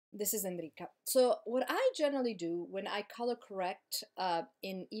This is Enrica. So what I generally do when I color correct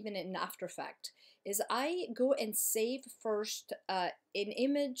even in After Effects is I go and save first an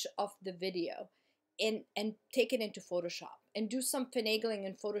image of the video and take it into Photoshop and do some finagling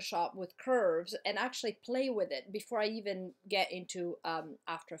in Photoshop with curves and actually play with it before I even get into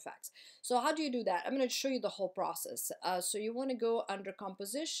After Effects. So how do you do that? I'm going to show you the whole process. So you want to go under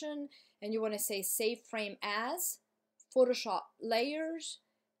Composition and you want to say Save Frame As, Photoshop Layers,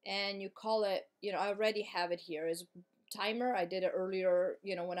 and you call it, I already have it here as timer. I did it earlier,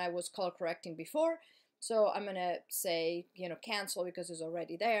 when I was color correcting before. So I'm gonna say, cancel because it's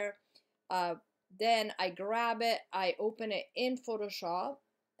already there. Then I grab it, I open it in Photoshop,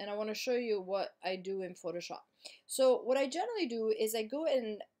 and I want to show you what I do in Photoshop. So what I generally do is I go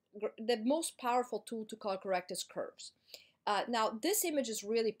in, the most powerful tool to color correct is curves. Now, this image is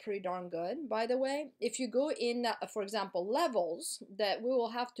really pretty darn good, by the way. If you go in, for example, levels, that we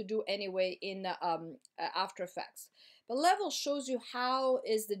will have to do anyway in After Effects. But levels shows you how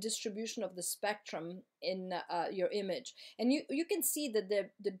is the distribution of the spectrum in your image. And you can see that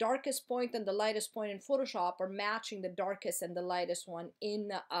the darkest point and the lightest point in Photoshop are matching the darkest and the lightest one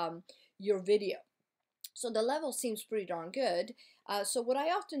in your video. So the level seems pretty darn good. So what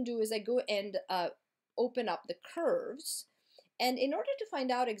I often do is I go and open up the curves. And in order to find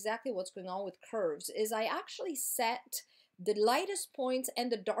out exactly what's going on with curves is I actually set the lightest point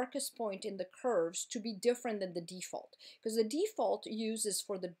and the darkest point in the curves to be different than the default. Because the default uses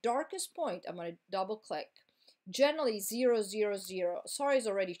for the darkest point, I'm going to double click, generally 0, 0, 0. Sorry, it's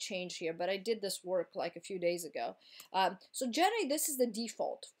already changed here, but I did this work like a few days ago. So generally this is the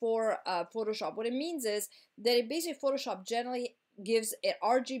default for Photoshop. What it means is that it basically Photoshop generally gives an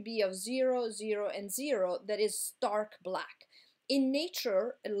RGB of 0, 0, and 0 that is stark black. In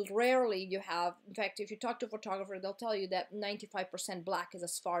nature, rarely you have, in fact, if you talk to a photographer, they'll tell you that 95% black is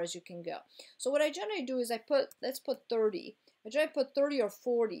as far as you can go. So what I generally do is let's put 30. I try to put 30 or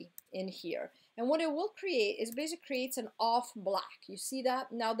 40 in here. And what it will create is basically creates an off black. You see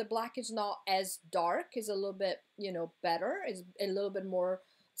that? Now the black is not as dark, is a little bit, better, is a little bit more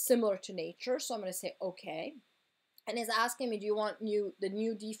similar to nature. So I'm going to say okay. And it's asking me, do you want the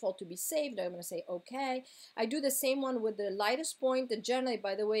new default to be saved? I'm going to say okay. I do the same one with the lightest point that generally,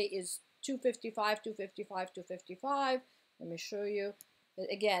 by the way, is 255, 255, 255. Let me show you.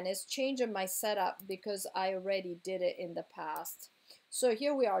 Again, it's changing my setup because I already did it in the past. So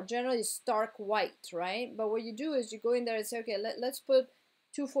here we are, generally stark white, right? But what you do is you go in there and say, okay, let's put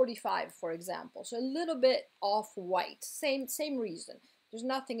 245, for example. So a little bit off white, same reason. There's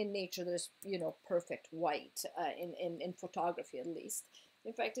nothing in nature that is, perfect white in photography, at least.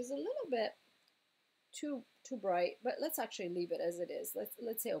 In fact, it's a little bit too bright, but let's actually leave it as it is.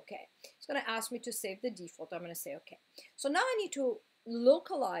 Let's say okay. It's going to ask me to save the default. I'm going to say okay. So now I need to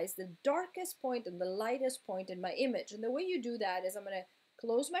localize the darkest point and the lightest point in my image. And the way you do that is I'm going to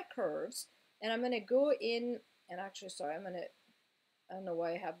close my curves and I'm going to go in and actually, sorry, I don't know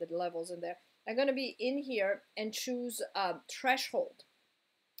why I have the levels in there. I'm going to be in here and choose threshold.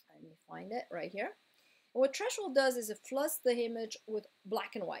 Let me find it right here. And what threshold does is it floods the image with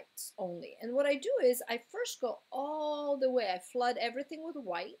black and whites only. And what I do is I first go all the way. I flood everything with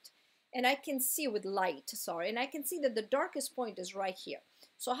white and I can see with light, sorry, and I can see that the darkest point is right here.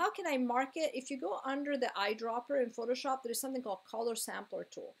 So how can I mark it? If you go under the eyedropper in Photoshop, there's something called color sampler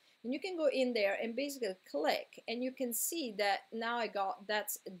tool. And you can go in there and basically click and you can see that now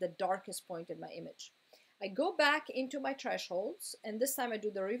that's the darkest point in my image. I go back into my thresholds and this time I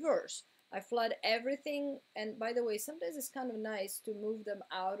do the reverse. I flood everything, and by the way, sometimes it's kind of nice to move them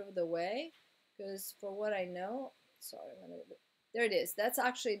out of the way because for what I know, sorry, there it is. That's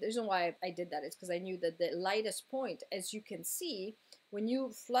actually the reason why I did that is because I knew that the lightest point, as you can see, when you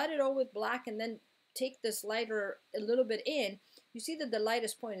flood it all with black and then take this lighter a little bit in, you see that the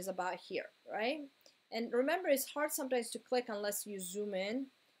lightest point is about here, right? And remember, it's hard sometimes to click unless you zoom in,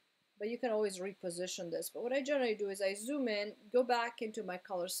 but you can always reposition this. But what I generally do is I zoom in, go back into my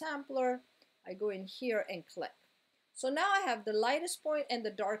color sampler, I go in here and click. So now I have the lightest point and the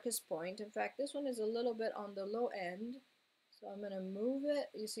darkest point. In fact, this one is a little bit on the low end. So I'm going to move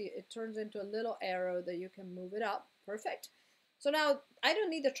it. You see, it turns into a little arrow that you can move it up. Perfect. So now I don't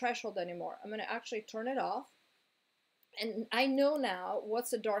need the threshold anymore. I'm going to actually turn it off. And I know now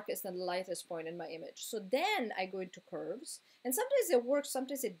what's the darkest and the lightest point in my image. So then I go into curves. And sometimes it works,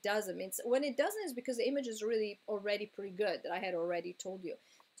 sometimes it doesn't. When it doesn't is because the image is really already pretty good that I had already told you.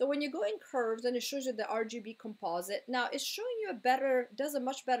 So when you go in curves, then it shows you the RGB composite. Now it's showing you does a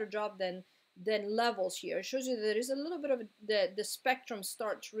much better job than levels here. It shows you that there is a little bit of the spectrum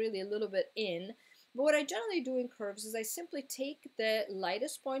starts really a little bit in. But what I generally do in curves is I simply take the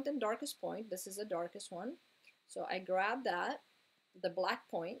lightest point and darkest point. This is the darkest one. So I grab that, the black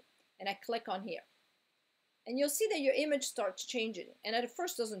point, and I click on here. And you'll see that your image starts changing. And at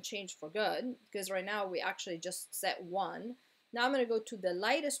first doesn't change for good, because right now we actually just set 1. Now I'm going to go to the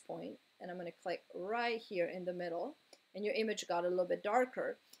lightest point, and I'm going to click right here in the middle, and your image got a little bit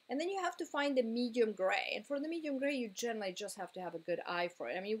darker. And then you have to find the medium gray. And for the medium gray, you generally just have to have a good eye for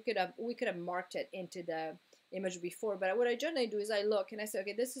it. I mean, we could have marked it into the image before, but what I generally do is I look and I say,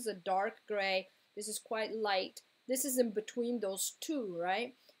 okay, this is a dark gray, this is quite light, this is in between those two,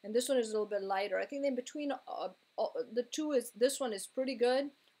 right? And this one is a little bit lighter. I think in between the two is, this one is pretty good.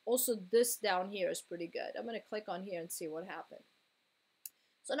 Also, this down here is pretty good. I'm going to click on here and see what happened.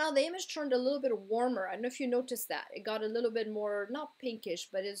 So now the image turned a little bit warmer. I don't know if you noticed that. It got a little bit more, not pinkish,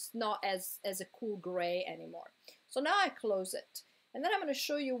 but it's not as a cool gray anymore. So now I close it. And then I'm going to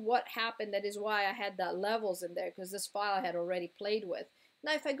show you what happened. That is why I had that levels in there, because this file I had already played with.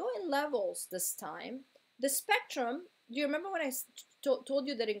 Now if I go in levels this time, the spectrum, do you remember when I told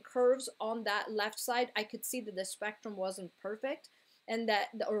you that in curves on that left side, I could see that the spectrum wasn't perfect? And that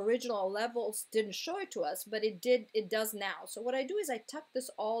the original levels didn't show it to us, but it does now. So what I do is I tuck this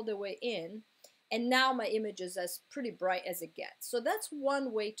all the way in, and now my image is as pretty bright as it gets. So that's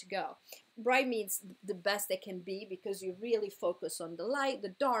one way to go. Bright means the best it can be, because you really focus on the light,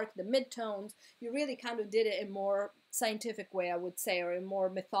 the dark, the midtones. You really kind of did it in a more scientific way, I would say, or a more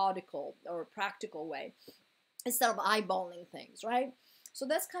methodical or practical way, instead of eyeballing things, right? So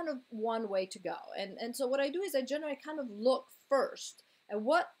that's kind of one way to go. And so what I do is I generally kind of look first at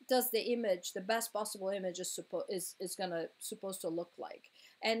what does the image, the best possible image is supposed to look like.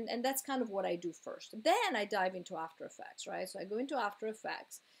 And that's kind of what I do first. Then I dive into After Effects, right? So I go into After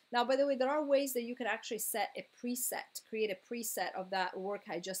Effects. Now, by the way, there are ways that you can actually set a preset, create a preset of that work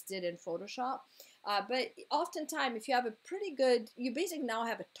I just did in Photoshop. But oftentimes, if you have a pretty good, you basically now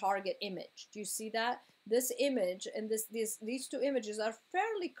have a target image. Do you see that? This image and these two images are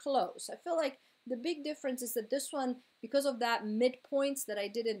fairly close. I feel like the big difference is that this one, because of that midpoints that I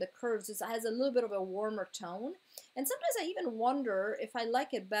did in the curves, it has a little bit of a warmer tone. And sometimes I even wonder if I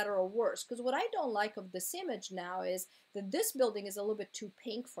like it better or worse, because what I don't like of this image now is that this building is a little bit too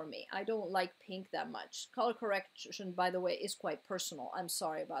pink for me. I don't like pink that much. Color correction, by the way, is quite personal. I'm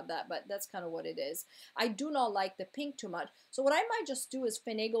sorry about that, but that's kind of what it is. I do not like the pink too much. So what I might just do is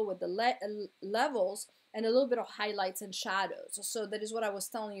finagle with the levels and a little bit of highlights and shadows. So that is what I was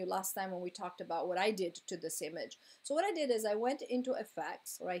telling you last time when we talked about what I did to this image. So what I did is I went into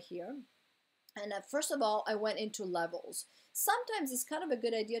effects right here. And first of all, I went into levels. Sometimes it's kind of a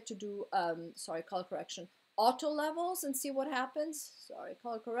good idea to do, color correction, auto levels and see what happens.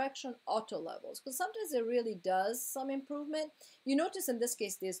 Color correction, auto levels. Because sometimes it really does some improvement. You notice in this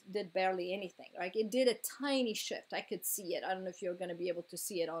case, this did barely anything, right? It did a tiny shift. I could see it. I don't know if you're going to be able to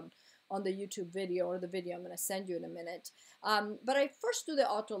see it on the YouTube video or the video I'm going to send you in a minute. But I first do the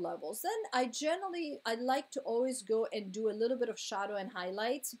auto levels. Then I like to always go and do a little bit of shadow and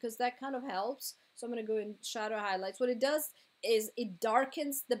highlights, because that kind of helps. So I'm going to go in shadow highlights. What it does is it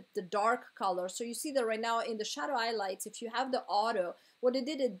darkens the dark color. So you see that right now in the shadow highlights, if you have the auto, what it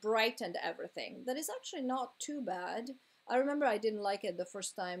did, it brightened everything. That is actually not too bad. I remember I didn't like it the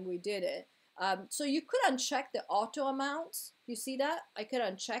first time we did it. So you could uncheck the auto amounts. You see that? I could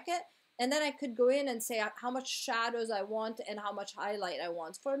uncheck it. And then I could go in and say how much shadows I want and how much highlight I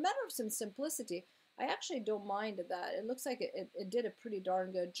want. For a matter of some simplicity, I actually don't mind that. It looks like it did a pretty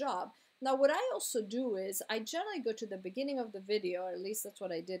darn good job. Now, what I also do is I generally go to the beginning of the video, or at least that's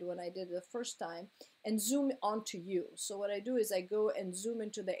what I did when I did it the first time, and zoom onto you. So what I do is I go and zoom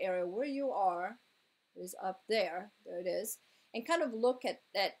into the area where you are. It is up there. There it is. And kind of look at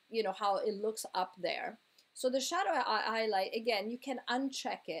you know, how it looks up there. So the shadow highlight, again, you can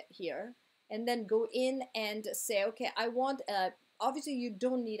uncheck it here and then go in and say, okay, I want, obviously you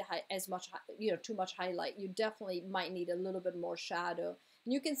don't need as much, you know, too much highlight. You definitely might need a little bit more shadow.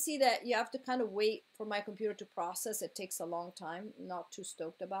 And you can see that you have to kind of wait for my computer to process. It takes a long time. Not too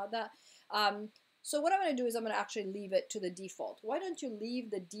stoked about that. So what I'm going to do is I'm going to actually leave it to the default. Why don't you leave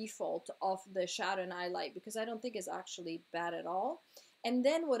the default of the shadow and highlight? Because I don't think it's actually bad at all. And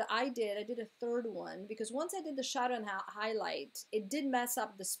then what I did a third one, because once I did the shadow and highlight, it did mess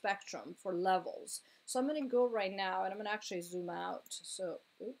up the spectrum for levels. So I'm going to go right now and I'm going to actually zoom out. So,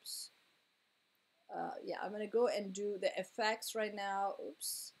 oops. Yeah, I'm going to go and do the effects right now.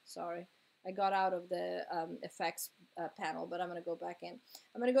 Oops, sorry. I got out of the effects panel, but I'm going to go back in.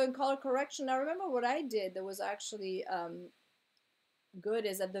 I'm going to go in color correction. Now remember what I did that was actually good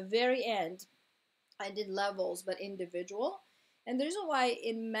is at the very end, I did levels, but individual. And the reason why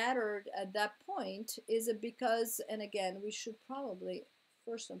it mattered at that point is because, and again, we should probably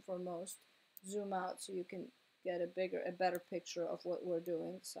first and foremost zoom out so you can get a better picture of what we're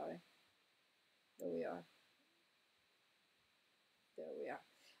doing. Sorry. There we are. There we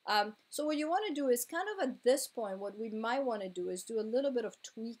are. So what you want to do is kind of at this point, what we might want to do is do a little bit of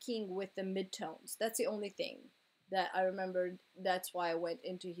tweaking with the midtones. That's the only thing that I remembered. That's why I went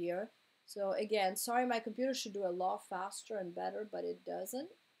into here. So again, sorry, my computer should do a lot faster and better, but it doesn't.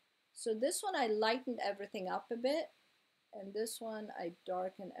 So this one I lightened everything up a bit, and this one I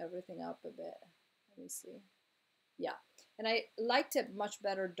darkened everything up a bit. Let me see. Yeah, and I liked it much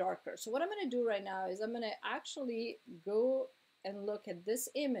better darker. So what I'm going to do right now is I'm going to actually go and look at this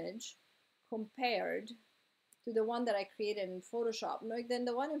image compared to the one that I created in Photoshop. No, then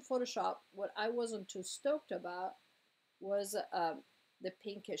the one in Photoshop, what I wasn't too stoked about was the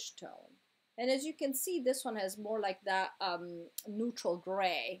pinkish tone. And as you can see, this one has more like that neutral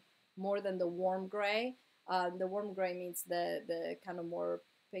gray more than the warm gray. The warm gray means the kind of more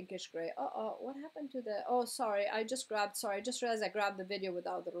pinkish gray. What happened to the, oh, sorry, I just realized I grabbed the video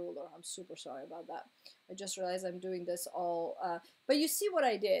without the ruler. I'm super sorry about that. I just realized I'm doing this all, but you see what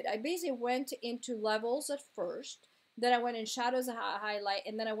I did. I basically went into levels at first, then I went in shadows and highlight,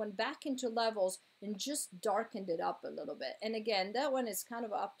 and then I went back into levels and just darkened it up a little bit. And again, that one is kind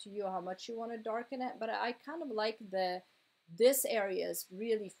of up to you how much you want to darken it, but I kind of like this area is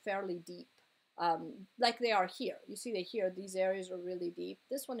really fairly deep. Like they are here. You see that here, these areas are really deep.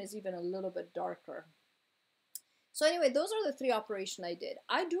 This one is even a little bit darker. So anyway, those are the three operations I did.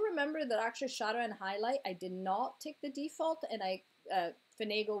 I do remember that actually shadow and highlight, I did not take the default, and I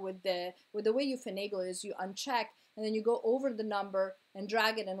finagle with the way you finagle is you uncheck and then you go over the number and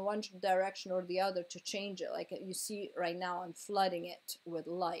drag it in one direction or the other to change it. Like you see right now, I'm flooding it with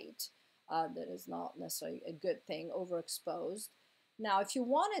light. That is not necessarily a good thing, overexposed. Now, if you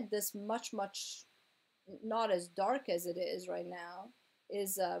wanted this much not as dark as it is right now,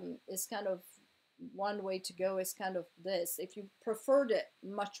 is kind of one way to go is kind of this. If you preferred it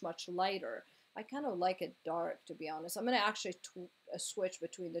much lighter, I kind of like it dark, to be honest. I'm going to actually switch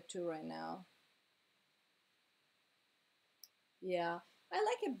between the two right now. Yeah, I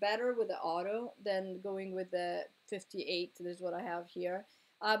like it better with the auto than going with the 58. This is what I have here.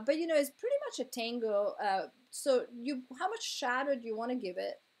 But you know, it's pretty much a tango. So how much shadow do you want to give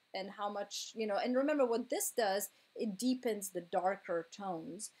it, and how much, you know, and remember what this does, it deepens the darker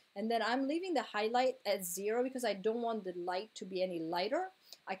tones. And then I'm leaving the highlight at 0 because I don't want the light to be any lighter.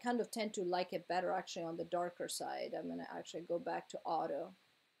 I kind of tend to like it better actually on the darker side. I'm gonna actually go back to auto.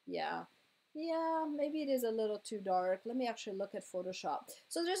 Yeah. Yeah, maybe it is a little too dark. Let me actually look at Photoshop.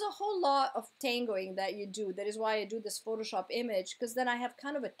 So there's a whole lot of tangoing that you do. That is why I do this Photoshop image, because then I have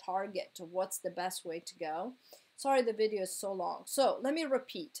kind of a target to what's the best way to go. Sorry, the video is so long. So let me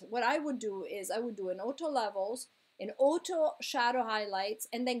repeat. What I would do is I would do an auto levels, an auto shadow highlights,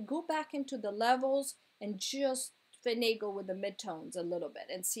 and then go back into the levels and just finagle with the midtones a little bit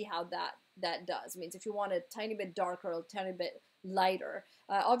and see how that does. Means if you want a tiny bit darker, a tiny bit lighter.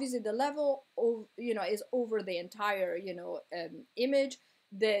 Obviously, the level, you know, is over the entire, you know, image.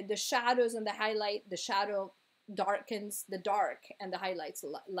 The shadows and the highlight, the shadow darkens the dark, and the highlights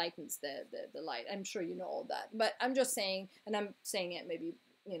lightens the light. I'm sure you know all that, but I'm just saying, and I'm saying it maybe,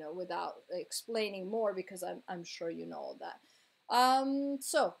 you know, without explaining more, because I'm sure you know all that.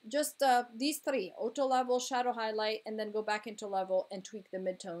 So just these three: auto level, shadow highlight, and then go back into level and tweak the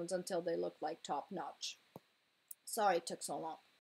midtones until they look like top notch. Sorry it took so long.